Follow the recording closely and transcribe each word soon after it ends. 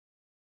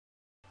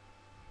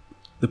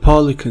The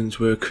Paulicans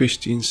were a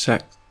Christian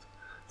sect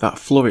that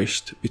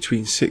flourished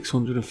between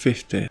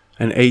 650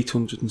 and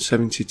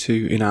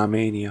 872 in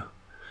Armenia.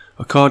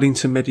 According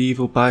to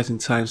medieval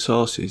Byzantine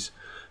sources,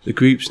 the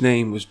group's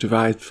name was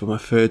derived from a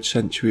 3rd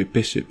century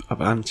bishop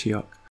of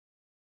Antioch.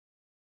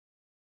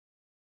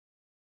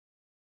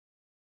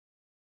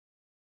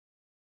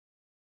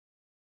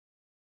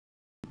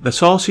 The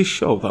sources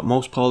show that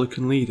most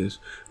Paulican leaders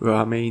were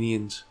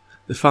Armenians.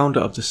 The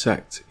founder of the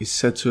sect is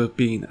said to have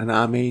been an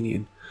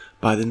Armenian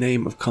by the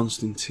name of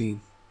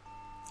Constantine.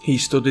 He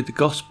studied the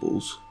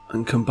Gospels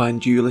and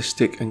combined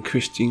dualistic and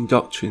Christian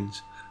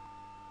doctrines,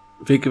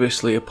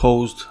 vigorously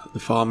opposed the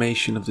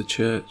formation of the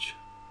church.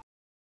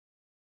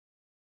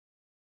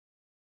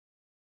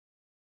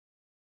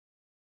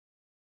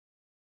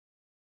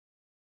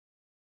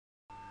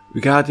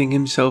 Regarding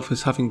himself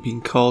as having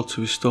been called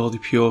to restore the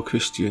pure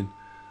Christian,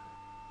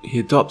 he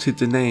adopted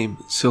the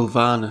name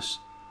Silvanus,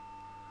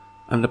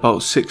 and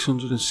about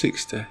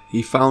 660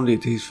 he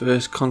founded his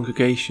first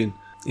congregation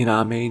in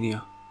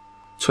Armenia.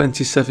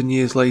 27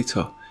 years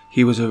later,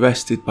 he was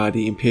arrested by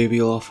the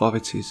imperial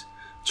authorities,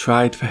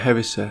 tried for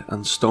heresy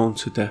and stoned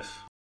to death.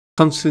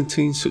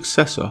 Constantine's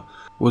successor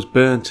was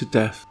burned to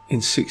death in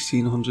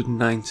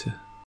 1690.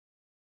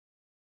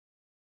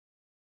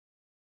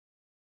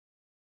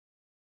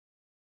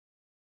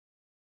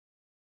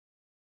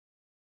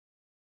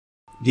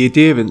 The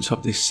adherents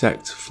of this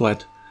sect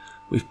fled,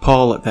 with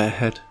Paul at their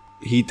head.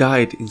 He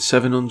died in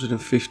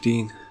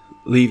 715,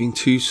 leaving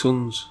 2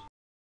 sons.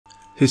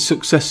 His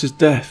successor's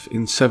death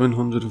in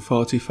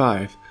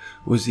 745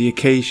 was the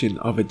occasion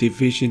of a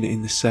division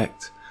in the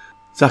sect,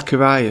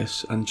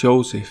 Zacharias and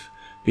Joseph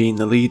being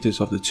the leaders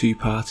of the 2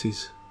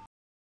 parties.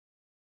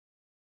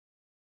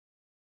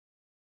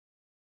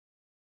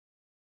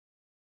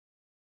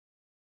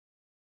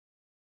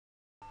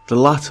 The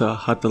latter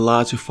had the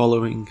larger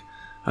following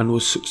and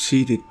was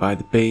succeeded by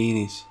the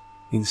Pleiadians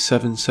in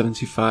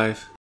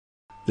 775.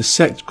 The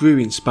sect grew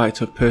in spite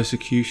of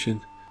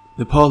persecution.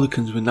 The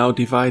Paulicans were now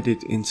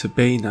divided into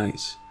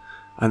Pleiadians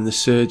and the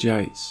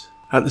Sergites.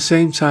 At the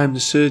same time, the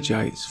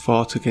Sergites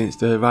fought against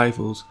their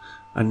rivals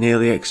and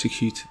nearly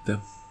executed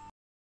them.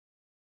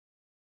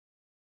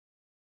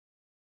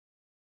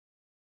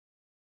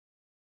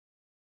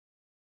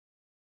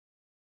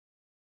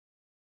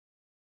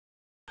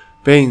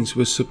 Pleiadians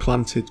was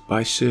supplanted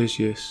by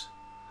Sergius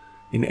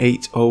in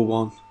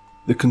 801.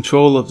 The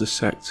control of the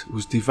sect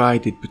was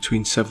divided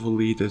between several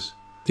leaders.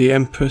 The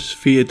Empress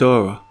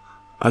Theodora,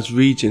 as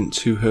regent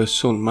to her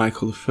son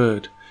Michael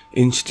III,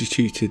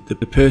 instituted the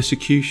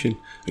persecution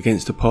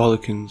against the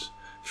Paulicans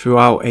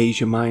throughout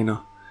Asia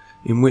Minor,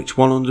 in which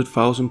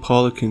 100,000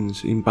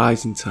 Paulicans in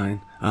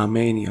Byzantine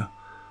Armenia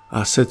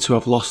are said to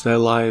have lost their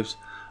lives,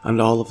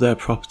 and all of their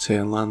property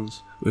and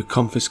lands were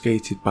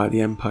confiscated by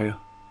the empire.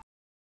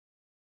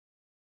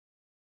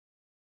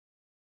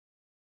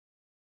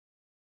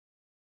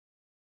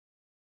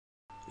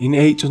 In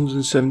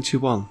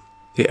 871,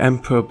 the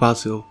Emperor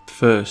Basil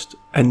I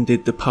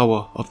ended the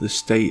power of the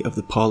state of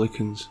the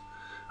Paulicans,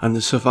 and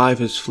the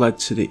survivors fled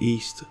to the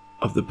east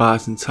of the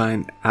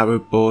Byzantine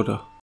Arab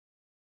border.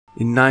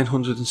 In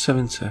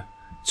 970,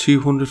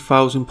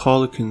 200,000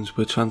 Paulicans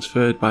were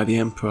transferred by the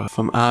emperor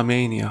from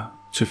Armenia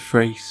to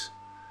Thrace,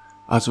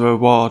 as a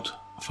reward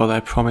for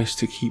their promise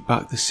to keep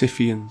back the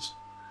Scythians.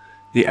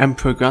 The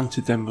emperor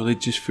granted them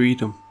religious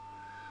freedom.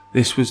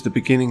 This was the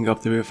beginning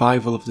of the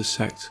revival of the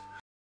sect.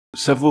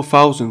 Several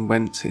thousand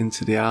went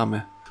into the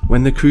army.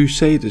 When the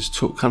Crusaders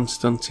took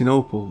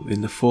Constantinople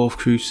in the 4th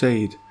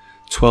Crusade,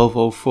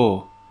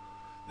 1204,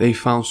 they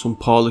found some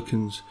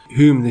Paulicans,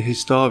 whom the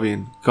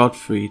historian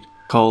Godfried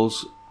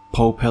calls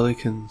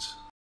Paulicans.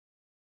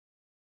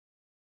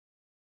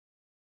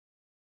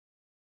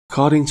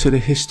 According to the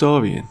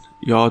historian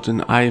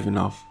Jordan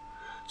Ivanov,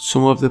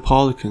 some of the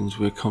Paulicans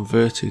were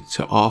converted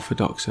to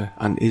Orthodoxy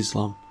and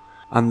Islam,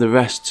 and the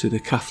rest to the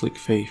Catholic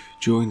faith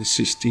during the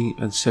 16th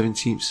and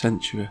 17th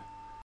century.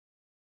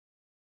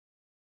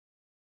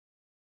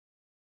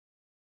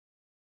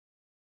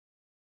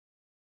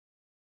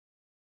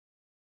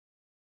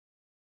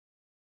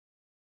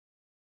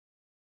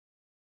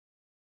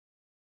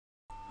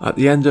 At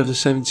the end of the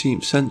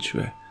 17th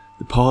century,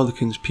 the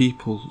Paulicans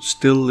people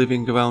still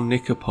living around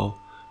Nikopol,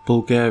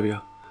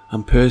 Bulgaria,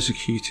 and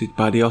persecuted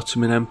by the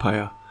Ottoman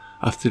Empire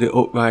after the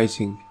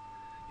uprising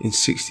in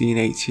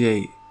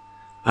 1688,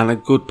 and a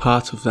good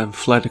part of them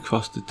fled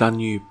across the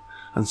Danube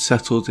and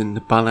settled in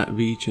the Banat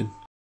region.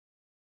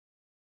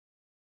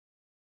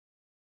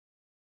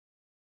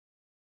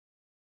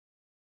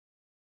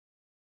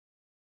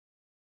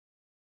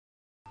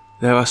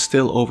 There are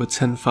still over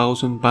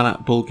 10,000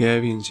 Banat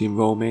Bulgarians in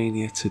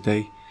Romania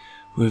today,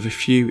 with a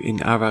few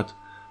in Arad.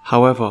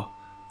 However,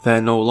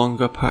 they no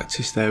longer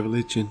practice their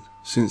religion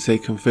since they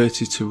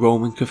converted to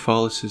Roman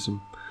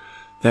Catholicism.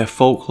 Their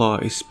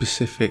folklore is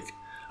specific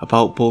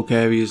about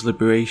Bulgaria's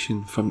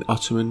liberation from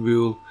Ottoman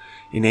rule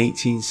in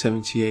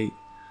 1878.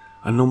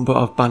 A number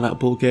of Banat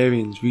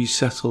Bulgarians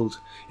resettled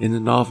in the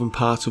northern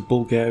part of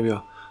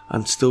Bulgaria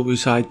and still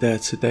reside there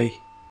today.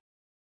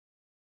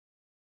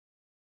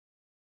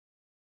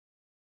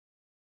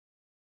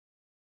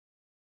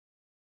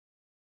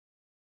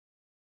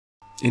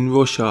 In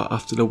Russia,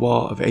 after the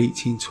war of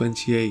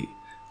 1828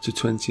 to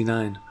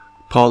 29,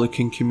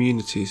 Paulican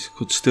communities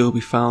could still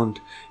be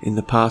found in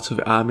the part of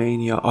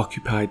Armenia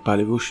occupied by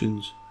the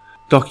Russians.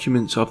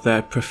 Documents of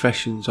their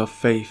professions of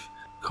faith.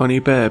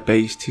 Conybeare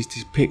based his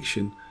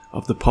depiction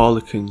of the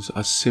Paulicans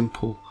as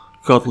simple,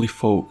 godly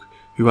folk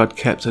who had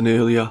kept an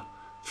earlier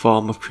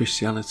form of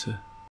Christianity.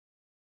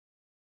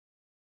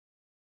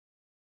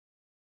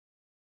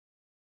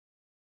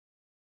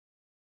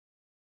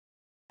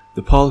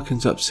 The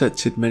Paulicans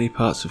accepted many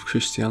parts of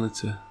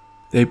Christianity.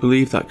 They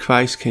believed that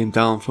Christ came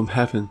down from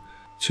heaven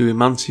to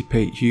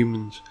emancipate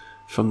humans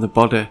from the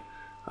body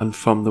and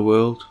from the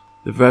world.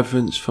 The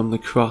reverence from the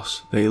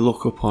cross they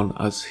look upon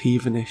as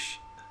heathenish.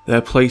 Their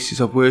places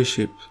of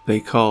worship they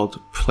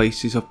called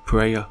places of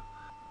prayer.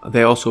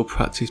 They also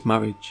practiced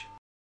marriage.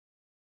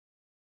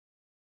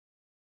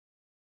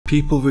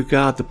 People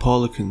regard the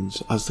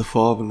Paulicans as the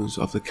forerunners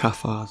of the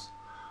Cathars.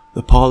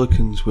 The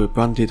Paulicans were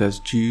branded as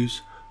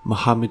Jews,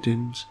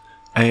 Mohammedans,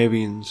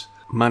 Arians,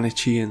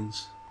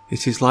 Manichaeans.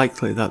 It is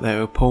likely that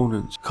their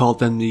opponents called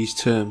them these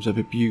terms of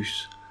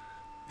abuse.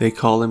 They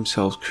call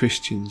themselves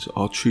Christians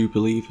or true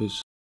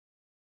believers.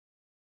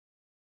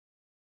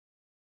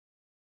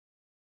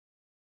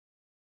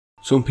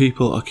 Some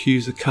people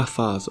accuse the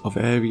Cathars of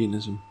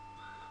Arianism.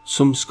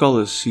 Some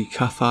scholars see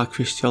Cathar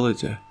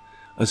Christology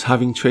as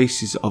having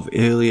traces of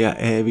earlier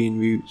Arian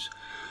roots.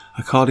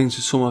 According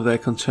to some of their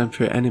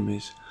contemporary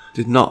enemies,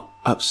 did not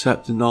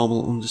accept the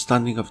normal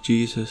understanding of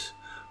Jesus,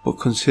 but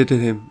considered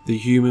him the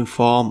human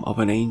form of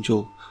an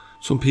angel.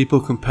 Some people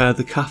compare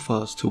the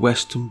Cathars to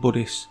Western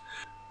Buddhists,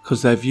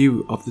 because their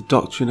view of the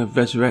doctrine of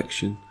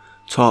resurrection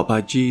taught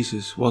by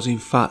Jesus was in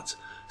fact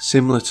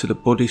similar to the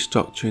Buddhist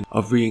doctrine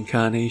of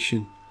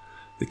reincarnation.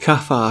 The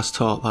Cathars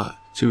taught that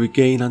to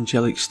regain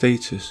angelic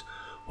status,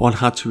 one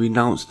had to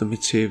renounce the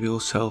material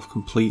self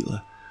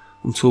completely.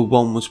 Until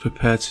one was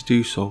prepared to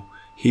do so,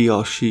 he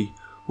or she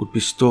would be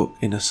stuck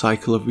in a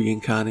cycle of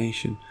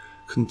reincarnation,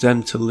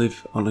 condemned to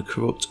live on a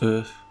corrupt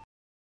earth.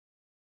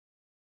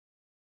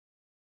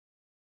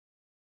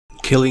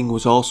 Killing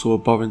was also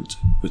abhorrent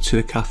to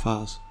the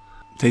Cathars.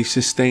 They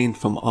sustained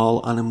from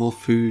all animal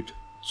food,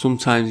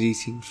 sometimes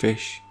eating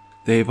fish.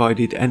 They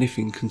avoided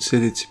anything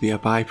considered to be a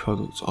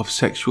byproduct of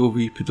sexual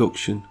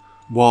reproduction.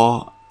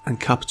 War and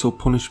capital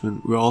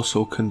punishment were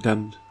also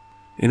condemned.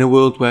 In a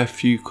world where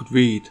few could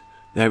read,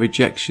 their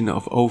rejection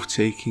of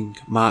oath-taking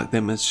marked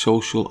them as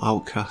social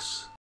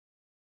outcasts.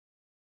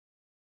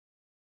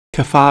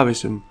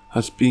 Catharism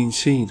has been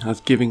seen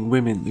as giving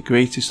women the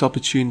greatest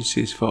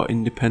opportunities for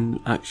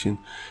independent action,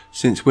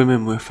 since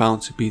women were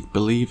found to be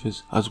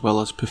believers as well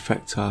as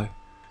perfecti.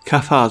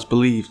 Cathars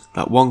believed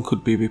that one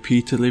could be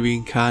repeatedly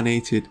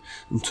reincarnated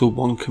until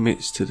one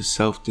commits to the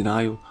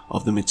self-denial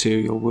of the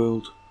material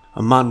world.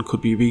 A man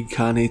could be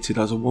reincarnated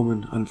as a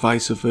woman and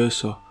vice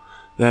versa,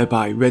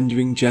 thereby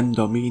rendering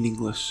gender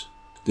meaningless.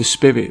 The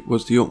spirit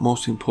was the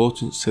utmost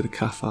importance to the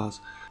Cathars,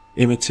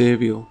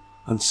 immaterial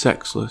and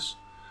sexless.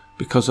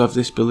 Because of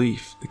this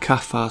belief, the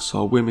Cathars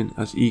saw women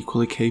as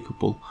equally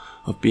capable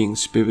of being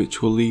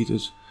spiritual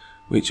leaders,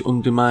 which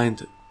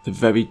undermined the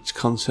very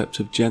concept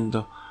of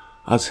gender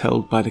as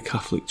held by the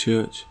Catholic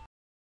Church.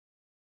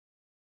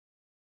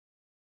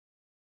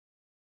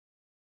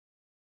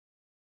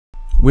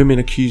 Women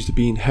accused of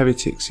being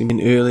heretics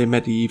in early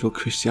medieval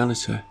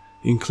Christianity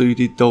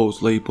included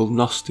those labelled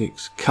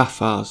Gnostics,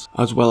 Cathars,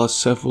 as well as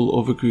several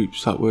other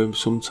groups that were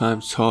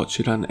sometimes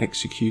tortured and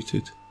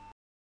executed.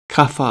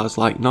 Cathars,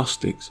 like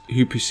Gnostics,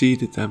 who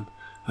preceded them,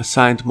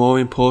 assigned more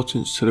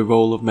importance to the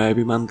role of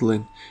Mary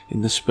Magdalene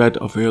in the spread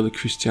of early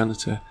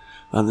Christianity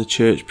than the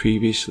Church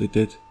previously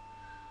did.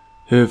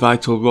 Her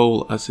vital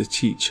role as a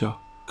teacher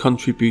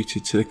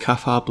contributed to the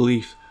Cathar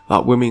belief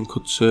that women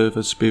could serve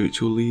as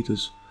spiritual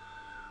leaders.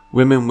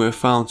 Women were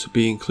found to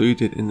be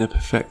included in the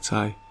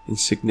perfecti in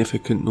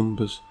significant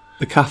numbers.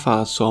 The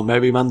Cathars saw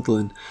Mary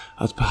Magdalene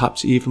as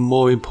perhaps even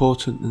more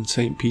important than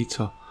St.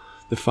 Peter,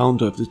 the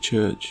founder of the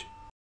Church.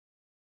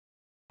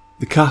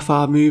 The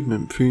Cathar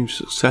movement proved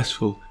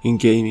successful in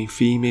gaining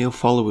female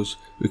followers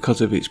because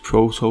of its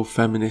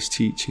proto-feminist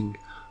teaching,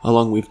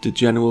 along with the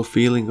general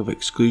feeling of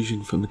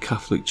exclusion from the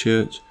Catholic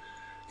Church.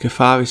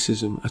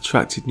 Catholicism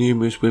attracted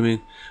numerous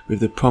women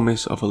with the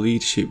promise of a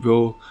leadership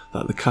role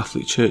that the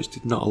Catholic Church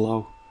did not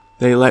allow.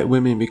 They let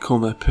women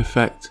become a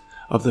prefect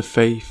of the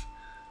faith,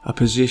 a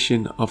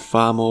position of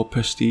far more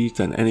prestige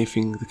than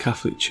anything the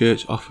Catholic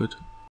Church offered.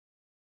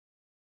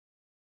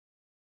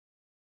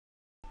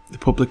 The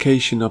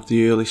publication of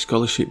the early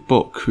scholarship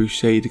book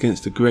Crusade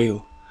Against the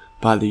Grail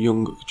by the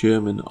young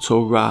German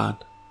Otto Rahn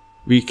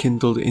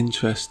rekindled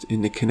interest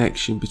in the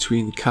connection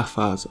between the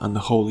Cathars and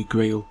the Holy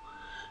Grail,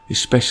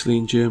 especially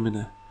in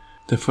Germany.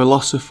 The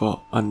philosopher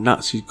and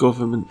Nazi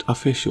government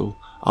official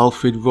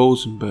Alfred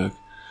Rosenberg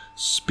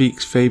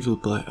speaks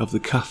favourably of the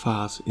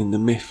Cathars in the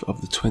myth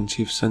of the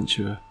 20th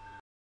century.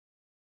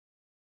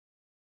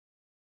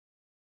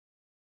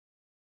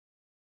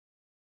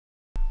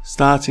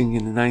 Starting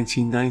in the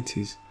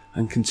 1990s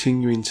and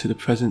continuing to the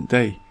present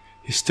day,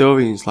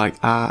 historians like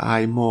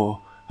R.I.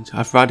 Moore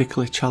have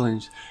radically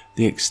challenged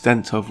the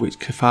extent of which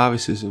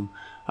Catholicism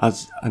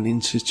as an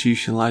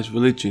institutionalized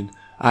religion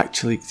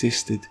actually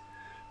existed,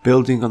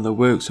 building on the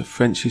works of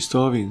French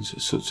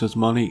historians such as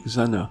Monique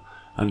Zeno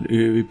and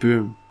Uri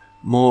Brüm.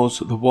 Moore's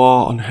The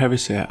War on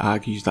Heresy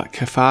argues that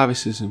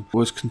Catholicism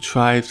was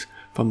contrived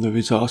from the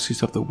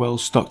resources of the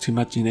well-stocked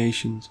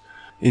imaginations.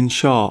 In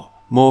short,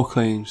 Moore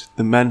claims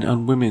the men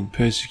and women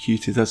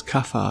persecuted as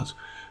Cathars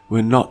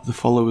were not the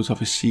followers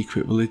of a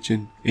secret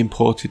religion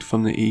imported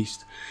from the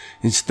East.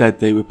 Instead,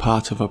 they were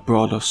part of a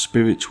broader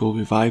spiritual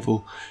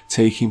revival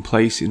taking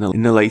place in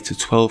the later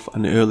 12th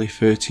and early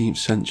 13th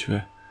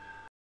century.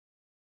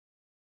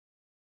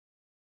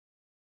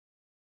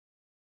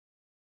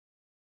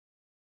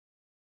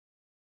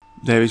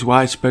 There is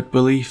widespread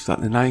belief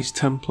that the Knights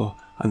Templar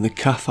and the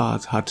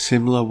Cathars had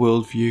similar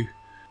worldview.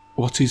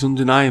 What is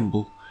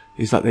undeniable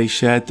is that they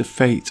shared the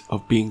fate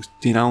of being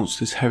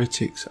denounced as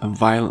heretics and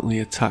violently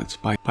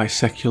attacked by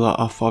secular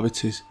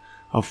authorities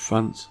of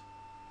France.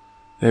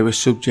 They were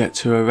subject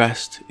to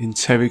arrest,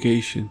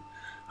 interrogation,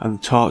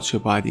 and torture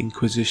by the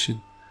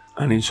Inquisition,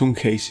 and in some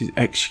cases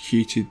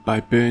executed by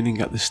burning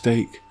at the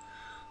stake.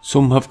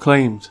 Some have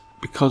claimed,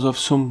 because of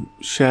some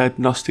shared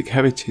Gnostic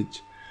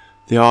heritage,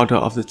 the Order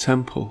of the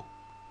Temple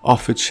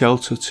offered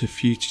shelter to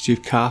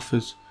fugitive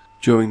Cathars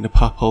during the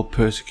papal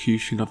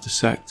persecution of the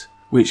sect,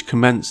 which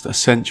commenced a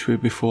century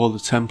before the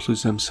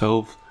Templars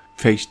themselves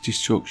faced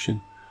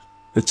destruction.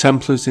 The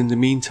Templars in the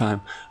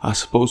meantime are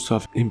supposed to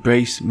have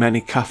embraced many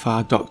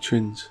Cathar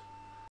doctrines.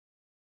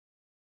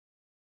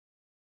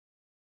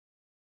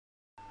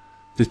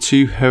 The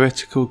two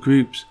heretical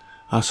groups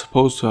are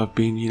supposed to have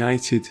been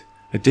united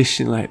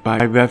additionally by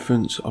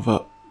reverence of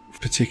a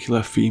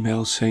particular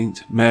female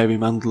saint, Mary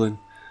Magdalene,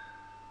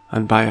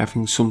 and by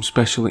having some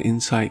special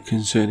insight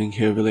concerning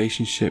her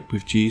relationship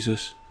with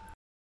Jesus.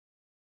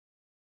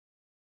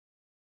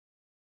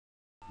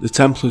 The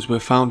Templars were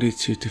founded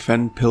to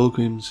defend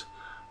pilgrims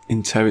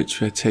in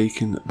territory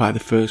taken by the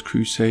First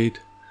Crusade,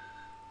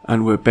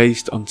 and were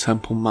based on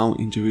Temple Mount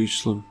in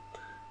Jerusalem.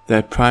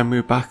 Their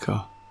primary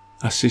backer,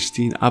 a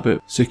Sistine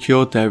abbot,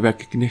 secured their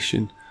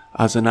recognition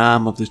as an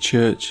arm of the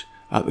Church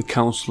at the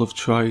Council of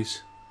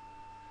Troyes.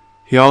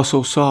 He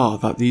also saw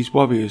that these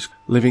warriors,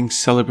 living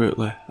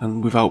celibately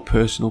and without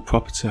personal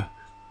property,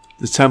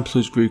 the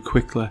Templars grew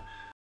quickly.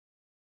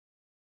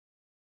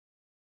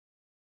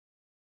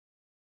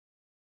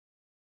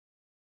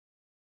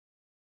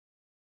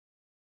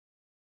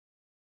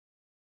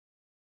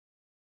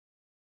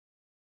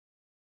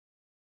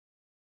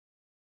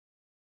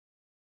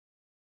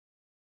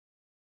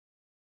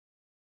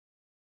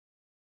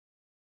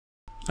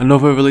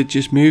 Another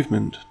religious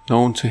movement,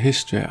 known to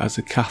history as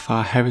the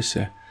Cathar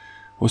heresy,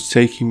 was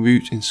taking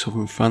root in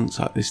southern France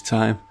at this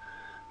time.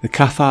 The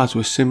Cathars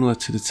were similar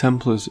to the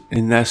Templars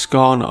in their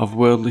scorn of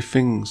worldly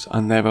things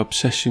and their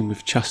obsession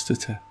with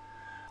chastity.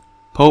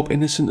 Pope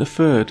Innocent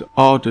III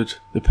ordered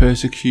the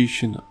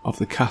persecution of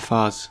the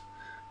Cathars.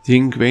 The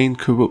ingrained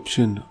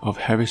corruption of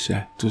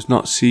heresy does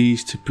not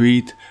cease to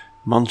breed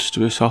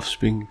monstrous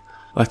offspring.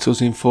 Let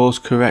us enforce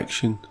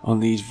correction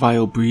on these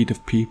vile breed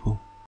of people.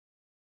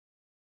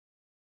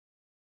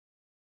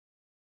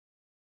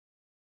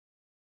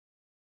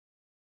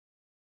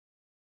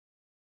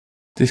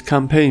 This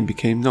campaign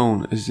became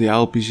known as the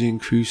Albigensian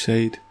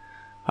Crusade,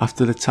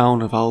 after the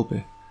town of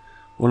Albi,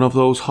 one of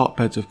those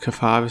hotbeds of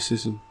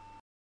Catholicism.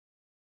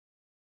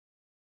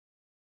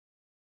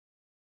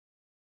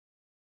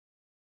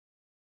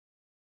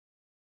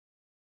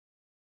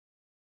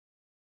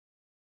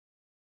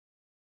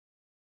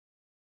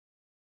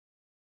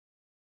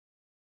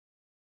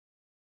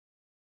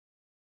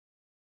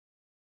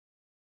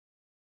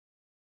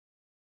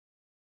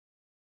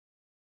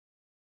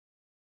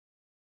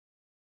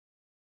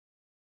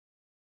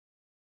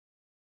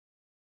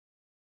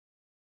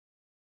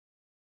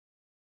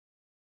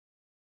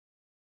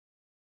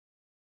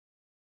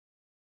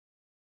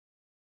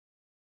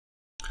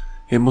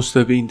 It must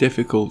have been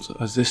difficult,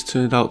 as this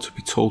turned out to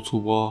be total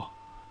war.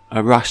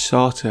 A rash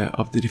sortie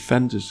of the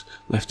defenders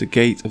left the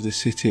gate of the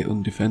city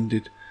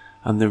undefended,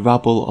 and the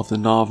rabble of the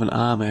northern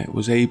army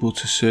was able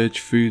to surge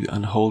through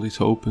and hold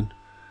it open.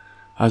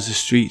 As the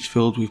streets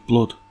filled with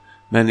blood,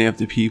 many of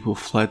the people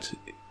fled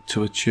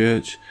to a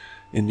church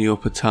in the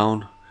upper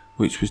town,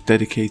 which was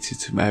dedicated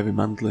to Mary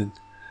Magdalene.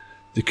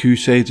 The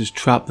Crusaders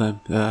trapped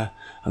them there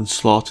and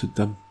slaughtered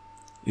them.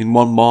 In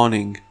one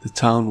morning, the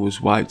town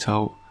was wiped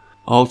out.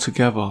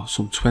 Altogether,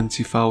 some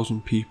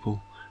 20,000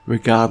 people,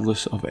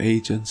 regardless of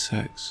age and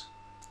sex.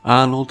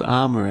 Arnold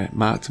Armory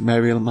marked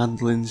Mary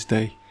Magdalene's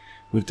Day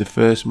with the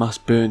first mass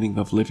burning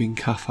of living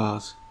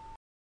Cathars.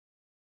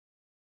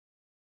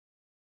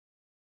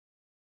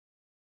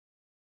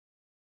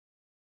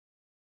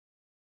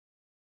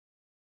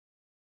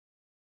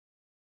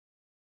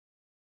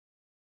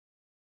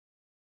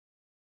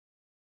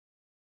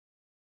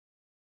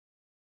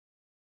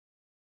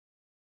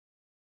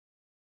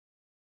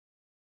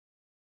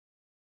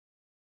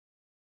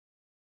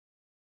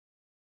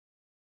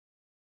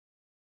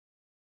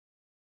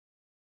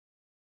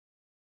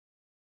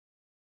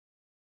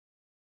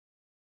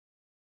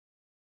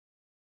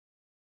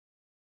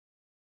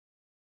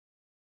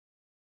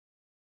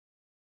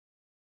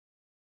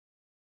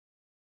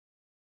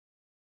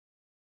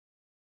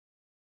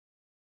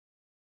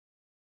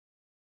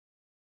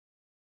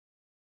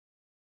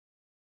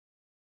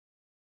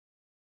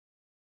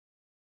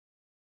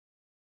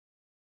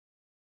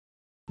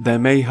 There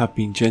may have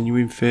been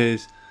genuine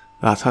fears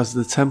that as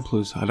the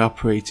Templars had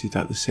operated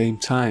at the same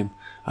time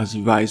as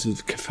the rise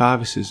of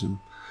Catholicism,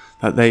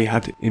 that they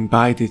had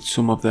imbibed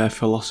some of their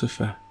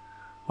philosophy,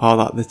 or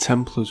that the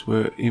Templars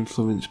were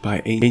influenced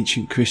by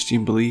ancient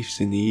Christian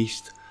beliefs in the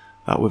East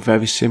that were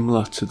very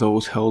similar to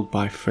those held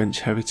by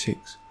French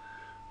heretics.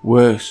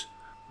 Worse,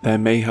 there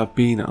may have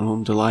been an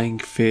underlying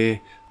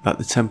fear that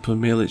the Templar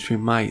military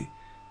might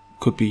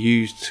could be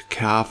used to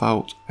carve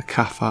out a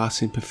Cathar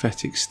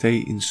sympathetic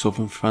state in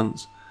southern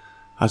France.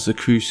 As the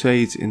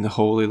Crusades in the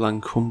Holy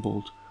Land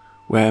crumbled,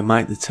 where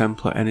might the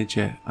Templar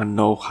energy and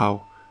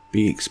know-how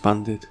be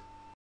expanded?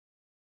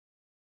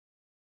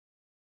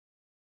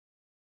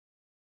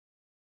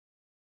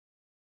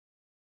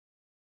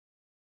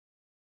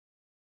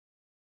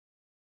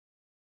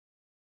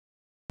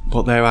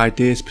 But their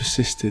ideas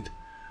persisted.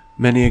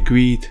 Many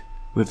agreed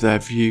with their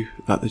view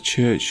that the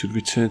Church should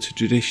return to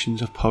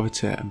traditions of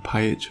poverty and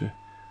piety.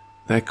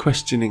 Their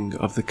questioning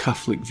of the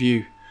Catholic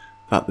view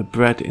that the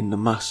bread in the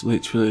Mass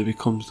literally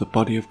becomes the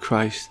body of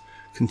Christ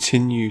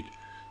continued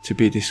to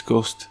be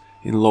discussed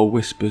in low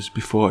whispers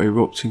before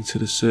erupting to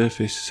the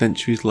surface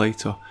centuries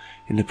later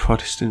in the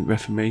Protestant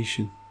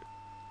Reformation.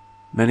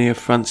 Many of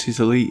France's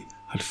elite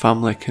had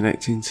family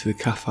connecting to the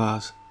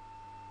Cathars.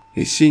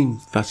 It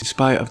seemed that in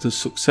spite of the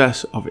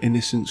success of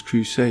Innocent's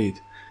crusade,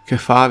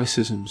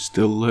 Catholicism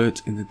still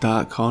lurked in the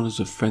dark corners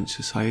of French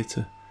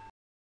society.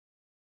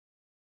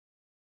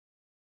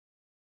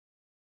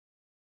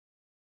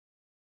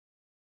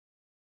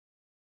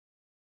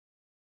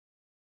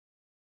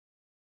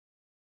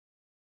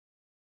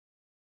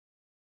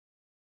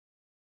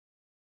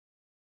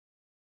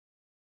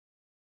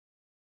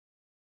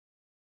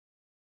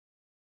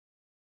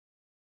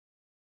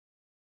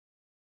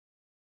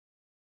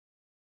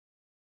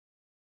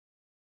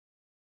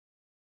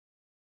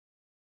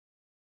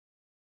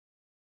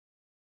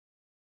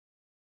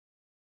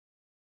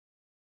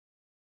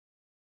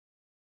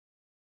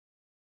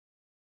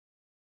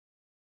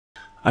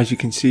 As you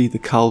can see, the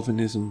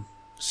Calvinism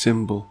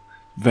symbol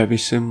very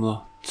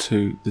similar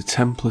to the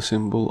Templar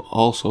symbol,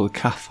 also the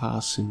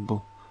Cathar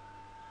symbol,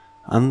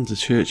 and the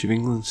Church of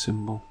England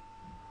symbol.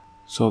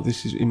 So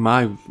this is, in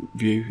my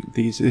view,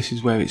 this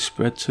is where it's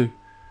spread to.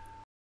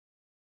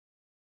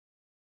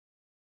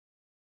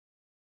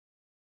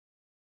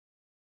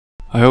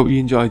 I hope you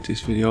enjoyed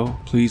this video.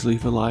 Please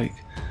leave a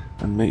like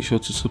and make sure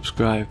to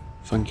subscribe.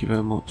 Thank you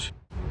very much.